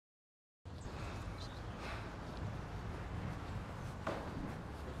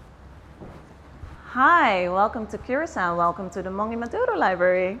Hi, welcome to Curacao. Welcome to the Mongui-Maduro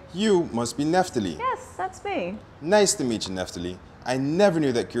Library. You must be Neftali. Yes, that's me. Nice to meet you, Neftali. I never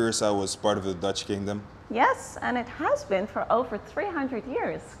knew that Curacao was part of the Dutch kingdom. Yes, and it has been for over 300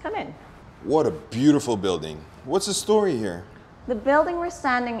 years. Come in. What a beautiful building. What's the story here? The building we're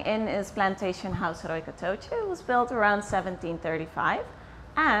standing in is Plantation House Roikatoche. It was built around 1735.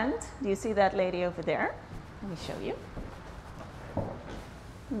 And do you see that lady over there? Let me show you.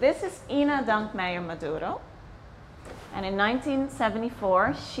 This is Dankmeijer-Maduro. And in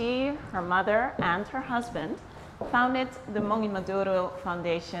 1974, she, her mother, and her husband founded the Mongui-Maduro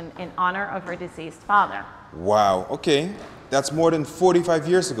Foundation in honor of her deceased father. Wow, okay. That's more than 45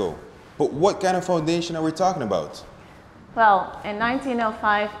 years ago. But what kind of foundation are we talking about? Well, in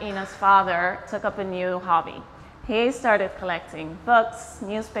 1905, Ina's father took up a new hobby. He started collecting books,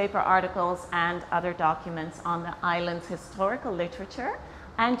 newspaper articles, and other documents on the island's historical literature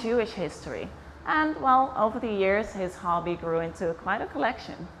and Jewish history. And well, over the years, his hobby grew into quite a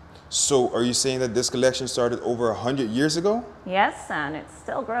collection. So are you saying that this collection started over 100 years ago? Yes, and it's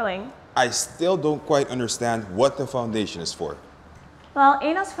still growing. I still don't quite understand what the foundation is for. Well,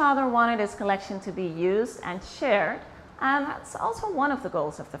 Ina's father wanted his collection to be used and shared, and that's also one of the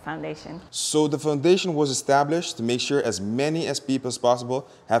goals of the foundation. So the foundation was established to make sure as many as people as possible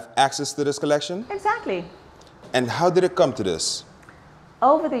have access to this collection? Exactly. And how did it come to this?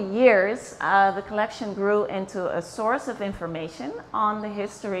 Over the years, the collection grew into a source of information on the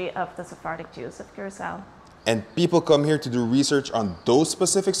history of the Sephardic Jews of Curacao. And people come here to do research on those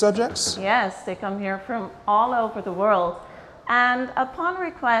specific subjects? Yes, they come here from all over the world. And upon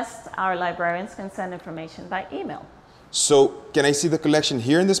request, our librarians can send information by email. So, can I see the collection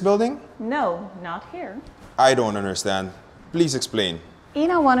here in this building? No, not here. I don't understand. Please explain.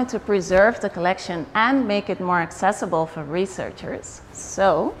 Ina wanted to preserve the collection and make it more accessible for researchers.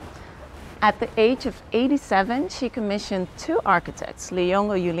 So, at the age of 87, she commissioned two architects,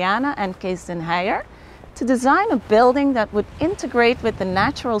 Leongo Juliana and Kees den Heijer, to design a building that would integrate with the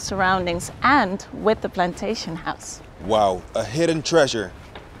natural surroundings and with the plantation house. Wow, a hidden treasure.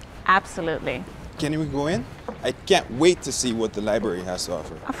 Absolutely. Can we go in? I can't wait to see what the library has to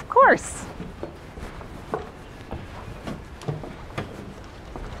offer. Of course.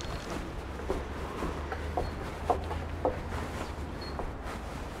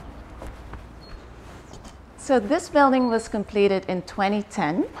 So this building was completed in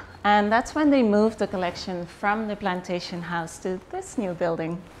 2010, and that's when they moved the collection from the plantation house to this new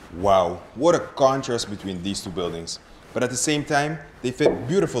building. Wow, what a contrast between these two buildings. But at the same time, they fit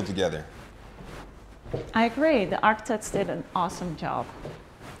beautiful together. I agree, the architects did an awesome job.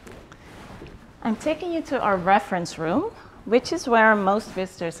 I'm taking you to our reference room, which is where most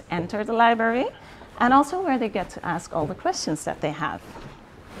visitors enter the library, and also where they get to ask all the questions that they have.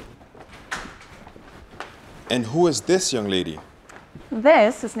 And who is this young lady?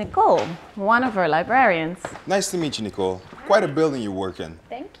 This is Nicole, one of our librarians. Nice to meet you, Nicole. Quite a building you work in.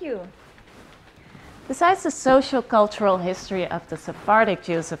 Thank you. Besides the social-cultural history of the Sephardic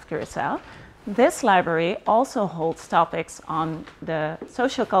Jews of Curacao, this library also holds topics on the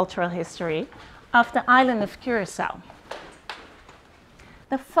social-cultural history of the island of Curacao.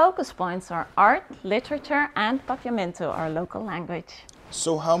 The focus points are art, literature, and papiamento, our local language.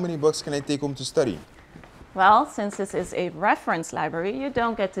 So how many books can I take home to study? Well, since this is a reference library, you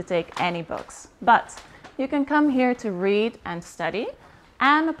don't get to take any books. But you can come here to read and study,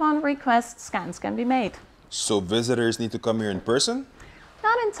 and upon request, scans can be made. So visitors need to come here in person?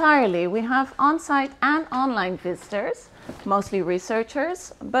 Not entirely. We have on-site and online visitors, mostly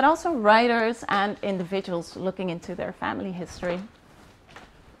researchers, but also writers and individuals looking into their family history.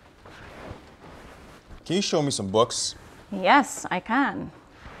 Can you show me some books? Yes, I can.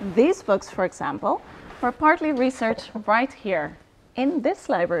 These books, for example, were partly researched right here, in this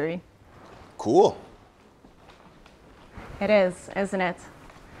library. Cool. It is, isn't it?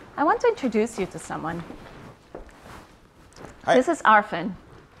 I want to introduce you to someone. Hi. This is Arfin.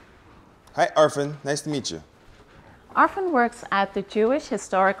 Hi, Arfin. Nice to meet you. Arfin works at the Jewish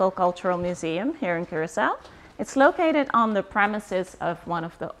Historical Cultural Museum here in Curacao. It's located on the premises of one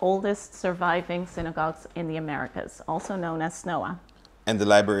of the oldest surviving synagogues in the Americas, also known as SNOA. And the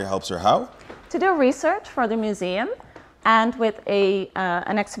library helps her how? To do research for the museum and with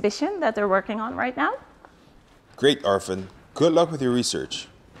an exhibition that they're working on right now. Great, Arfin. Good luck with your research.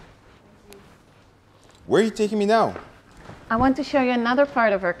 Where are you taking me now? I want to show you another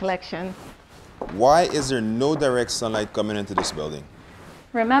part of our collection. Why is there no direct sunlight coming into this building?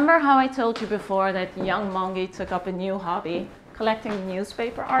 Remember how I told you before that young Mongui took up a new hobby, collecting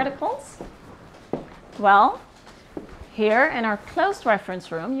newspaper articles? Well, Here in our closed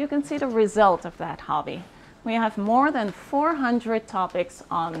reference room, you can see the result of that hobby. We have more than 400 topics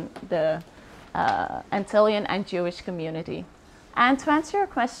on the Antillean and Jewish community. And to answer your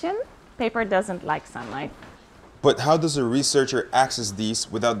question, paper doesn't like sunlight. But how does a researcher access these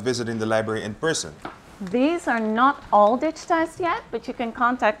without visiting the library in person? These are not all digitized yet, but you can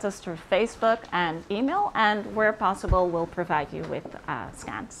contact us through Facebook and email, and where possible, we'll provide you with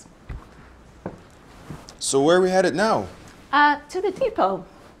scans. So where are we headed now? To the depot.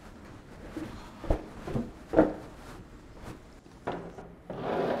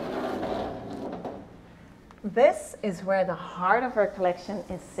 This is where the heart of our collection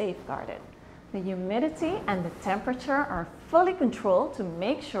is safeguarded. The humidity and the temperature are fully controlled to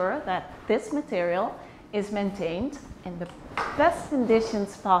make sure that this material is maintained in the best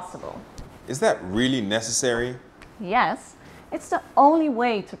conditions possible. Is that really necessary? Yes, it's the only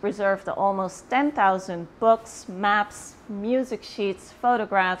way to preserve the almost 10,000 books, maps, music sheets,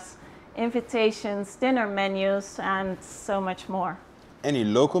 photographs, invitations, dinner menus, and so much more. Any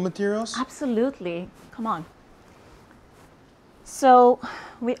local materials? Absolutely. Come on. So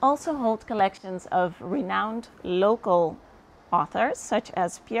we also hold collections of renowned local authors such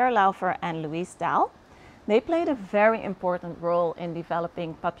as Pierre Laufer and Louise Dahl. They played a very important role in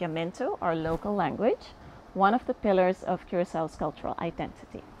developing Papiamento, our local language, one of the pillars of Curaçao's cultural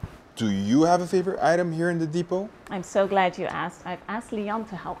identity. Do you have a favorite item here in the depot? I'm so glad you asked. I've asked Liane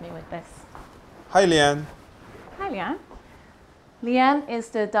to help me with this. Hi, Leanne. Hi, Liane. Liane is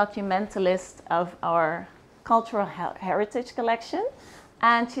the documentalist of our cultural heritage collection,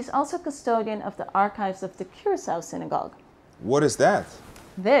 and she's also custodian of the archives of the Curaçao Synagogue. What is that?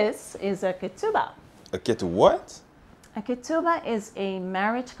 This is a ketubah. A kit what? A ketubah is a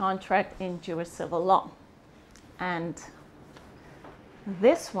marriage contract in Jewish civil law. And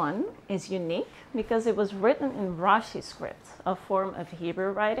this one is unique because it was written in Rashi script, a form of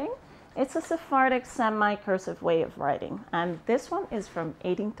Hebrew writing. It's a Sephardic semi-cursive way of writing, and this one is from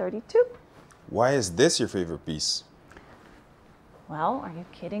 1832. Why is this your favorite piece? Well, are you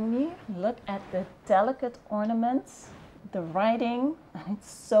kidding me? Look at the delicate ornaments, the writing, and it's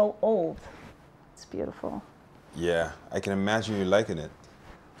so old. It's beautiful. Yeah, I can imagine you liking it.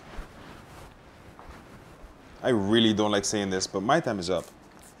 I really don't like saying this, but my time is up.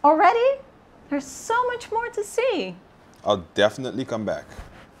 Already? There's so much more to see. I'll definitely come back.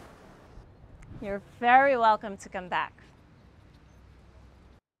 You're very welcome to come back.